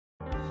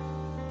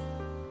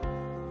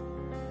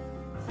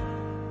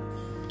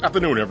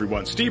Afternoon,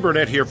 everyone. Steve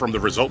Burnett here from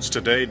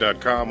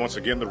theresultstoday.com. Once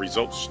again,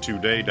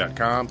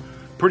 theresultstoday.com.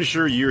 Pretty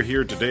sure you're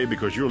here today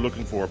because you're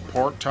looking for a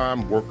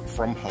part-time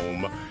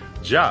work-from-home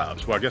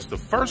jobs. Well, I guess the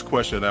first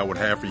question I would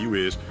have for you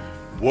is,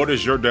 what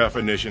is your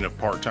definition of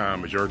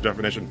part-time? Is your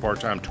definition of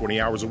part-time 20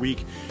 hours a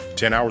week,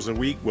 10 hours a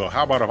week? Well,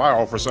 how about if I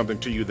offer something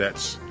to you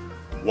that's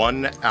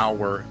 1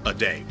 hour a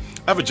day?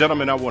 I have a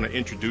gentleman I want to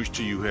introduce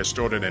to you who has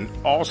started an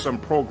awesome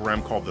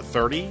program called the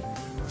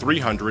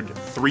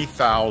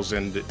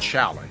 30-300-3000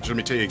 Challenge. Let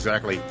me tell you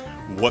exactly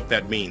what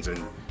that means,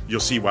 and you'll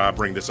see why I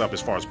bring this up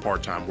as far as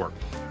part-time work.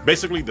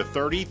 Basically, the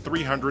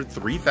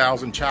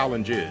 30-300-3000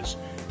 Challenge is,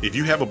 if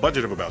you have a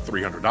budget of about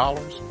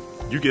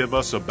 $300, you give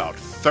us about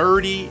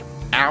 30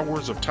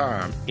 hours of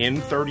time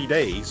in 30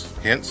 days,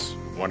 hence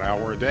 1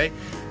 hour a day,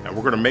 and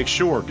we're going to make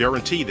sure,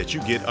 guarantee that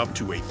you get up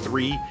to a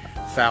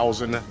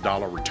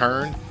 $3,000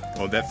 return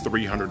on that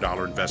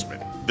 $300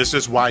 investment. This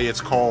is why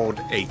it's called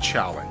a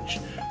challenge.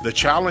 The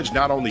challenge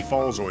not only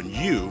falls on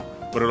you,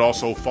 but it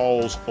also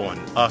falls on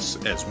us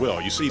as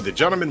well. You see, the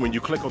gentleman, when you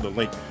click on the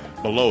link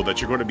below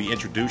that you're going to be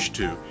introduced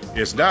to,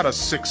 is not a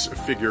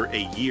six-figure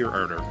a year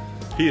earner.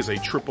 He is a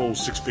triple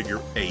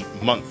six-figure a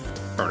month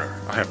earner.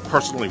 I have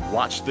personally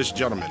watched this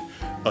gentleman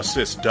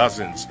assist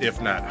dozens, if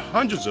not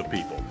hundreds of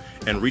people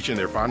in reaching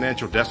their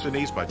financial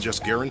destinies by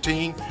just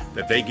guaranteeing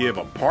that they give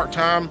a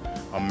part-time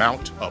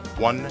amount of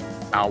 1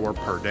 hour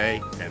per day,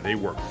 and they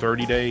work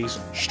 30 days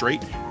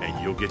straight,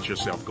 and you'll get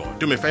yourself going.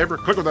 Do me a favor,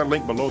 click on that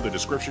link below the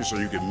description so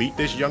you can meet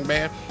this young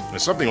man,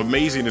 and something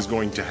amazing is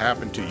going to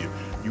happen to you.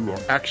 You are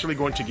actually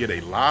going to get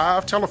a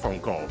live telephone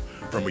call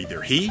from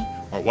either he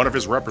or one of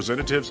his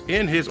representatives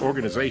in his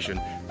organization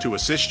to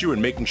assist you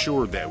in making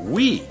sure that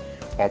we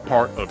are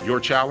part of your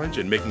challenge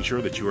and making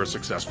sure that you are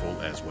successful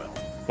as well.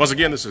 Once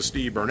again, this is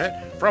Steve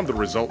Burnett from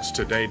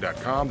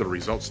theresultstoday.com,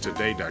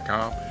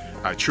 theresultstoday.com.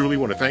 I truly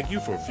want to thank you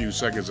for a few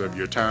seconds of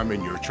your time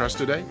and your trust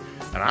today,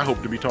 and I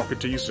hope to be talking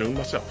to you soon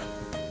myself.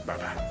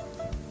 Bye-bye.